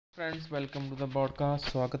Friends, welcome to the podcast.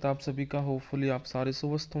 स्वागत है आप सभी का। होपफुली आप सारे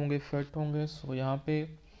स्वस्थ होंगे, फिट होंगे। यहाँ पे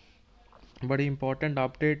बड़ी important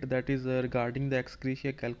update that is regarding the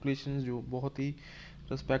एक्सक्रीशिया calculation, जो बहुत ही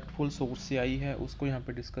रिस्पेक्टफुल सोर्स से आई है, उसको यहाँ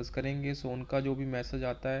पे डिस्कस करेंगे। उनका जो भी मैसेज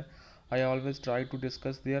आता है, I always try to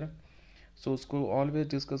discuss their, उसको ऑलवेज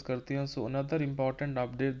डिस्कस करते हैं। Another important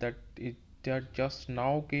update that just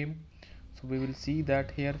now came, we will see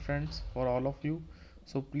that hair friends for all of you.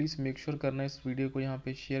 Please make sure करना इस वीडियो को यहाँ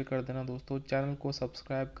पे शेयर कर देना दोस्तों। चैनल को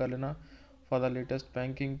सब्सक्राइब कर लेना for the latest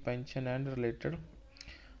banking, pension and related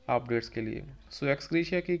updates के लिए।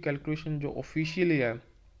 एक्सक्रीशिया की कैलकुलेशन जो ऑफिशियली है,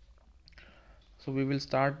 we will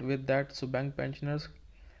start with that. Bank pensioners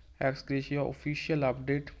एक्सक्रीशिया official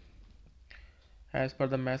update as per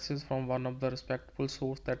the message from one of the respectful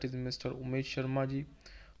source that is mister Umesh Sharma ji.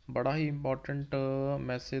 बड़ा ही important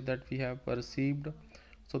message that we have received.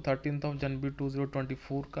 13th of January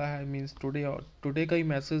 2024 का है, means today का ही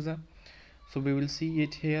message है। We will see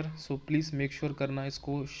it here. Please make sure करना,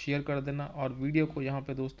 इसको share कर देना और वीडियो को यहाँ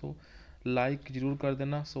पे दोस्तों लाइक ज़रूर कर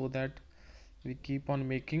देना, so that we keep on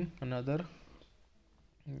making another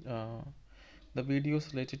the videos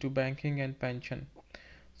related to banking and pension.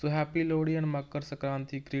 Happy Lohri and Makar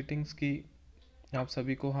Sankranti greetings की आप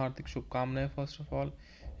सभी को हार्दिक शुभकामनाएं। First of all,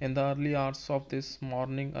 in the early hours of this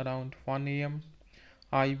morning around 1 AM,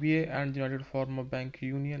 IBA and United Farmer Bank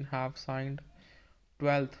Union have signed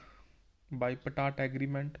 12th bipartite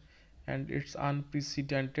agreement, and its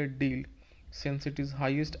unprecedented deal since it is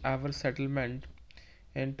highest ever settlement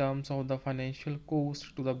in terms of the financial cost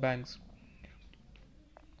to the banks,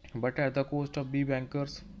 but at the cost of B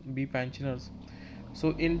bankers, B pensioners.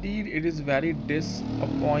 Indeed, it is very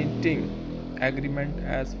disappointing agreement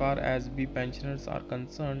as far as B pensioners are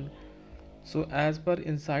concerned. As per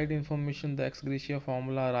inside information, the ex gratia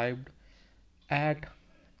formula arrived at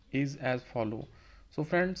is as follow.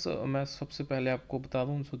 Friends, मैं सबसे पहले आपको बता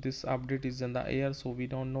दूं, this update is in the air, we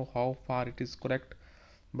don't know how far it is correct,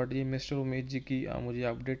 but ये mister Umesh ji की मुझे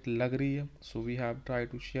update लग रही है। We have try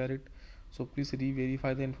to share it. Please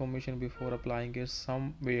री-वेरीफाई the information before applying it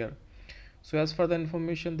somewhere. As for the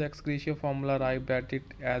information, the x gratia formula arrived at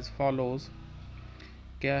it as follows.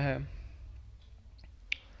 क्या है?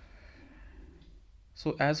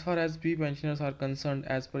 As far as B pensioners are concerned,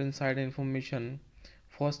 as per inside information,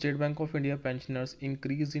 for State Bank of India pensioners,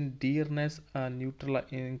 increase in dearness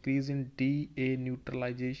increase in DA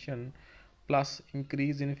neutralization plus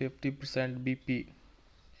increase in 50% BP.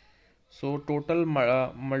 Total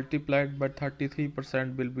multiplied by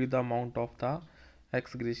 33% will be the amount of the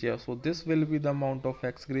ex gratia. This will be the amount of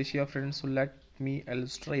ex gratia, friends. Let me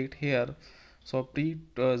illustrate here.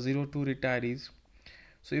 Pre-02 retirees.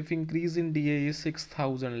 If increase in DA is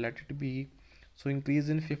 6,000, let it be. Increase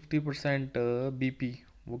in 50% BP,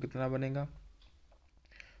 वो कितना बनेगा?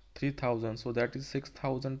 3,000. That is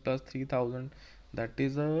 6,000 plus 3,000, that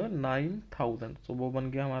is 9,000. वो बन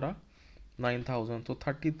गया हमारा 9,000.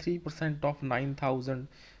 33% of 9,000,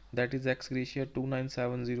 that is ex gratia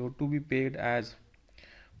 2970 to be paid as,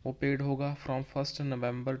 वो paid होगा from 1st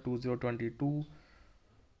November 2022.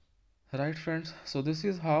 Right friends, this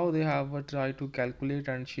is how they have tried to calculate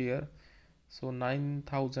and share.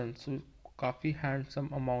 9,000, काफ़ी हैंडसम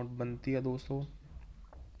अमाउंट बनती है दोस्तों,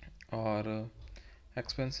 और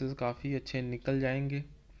एक्सपेंसेस काफ़ी अच्छे निकल जाएंगे।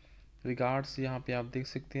 रिगार्ड्स यहाँ पे आप देख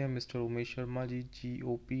सकते हैं, mister Umesh Sharma ji,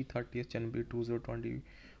 GOP 30th January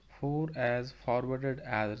 2024 as forwarded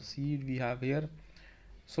as received we have here.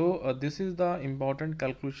 This is the important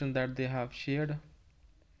calculation that they have shared.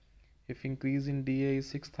 If increase in DA is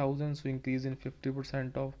 6,000, increase in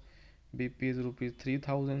 50% of BP is rupees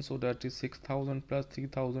 3,000, that is 6,000 plus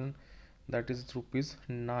 3,000, that is rupees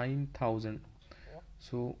 9,000.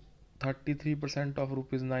 33% of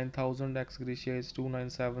rupees 9,000 ex gratia is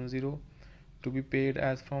 2970 to be paid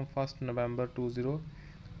as from 1st November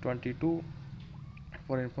 2022.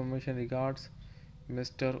 For information regards,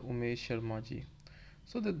 Mr. Umesh Sharma ji.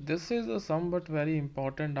 This is a somewhat very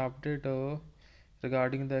important update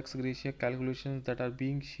regarding the ex gratia calculations that are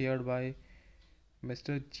being shared by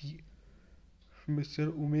Mr.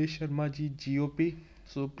 Umesh Sharma ji, GOP.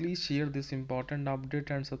 Please share this important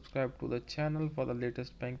update and subscribe to the channel for the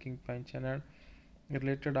latest banking, pension and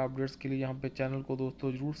related updates के लिए यहाँ पे channel को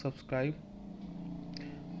दोस्तों जरूर subscribe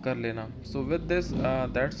कर लेना। With this,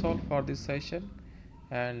 that's all for this session,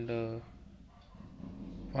 and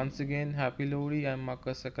once again, happy Lohri and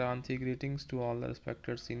Makar Sankranti greetings to all the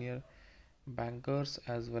respected senior bankers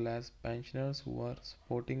as well as pensioners who are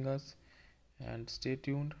supporting us, and stay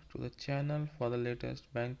tuned to the channel for the latest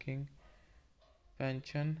banking,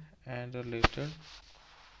 pension and related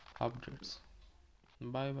updates.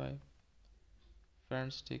 Bye bye.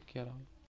 Friends, take care all.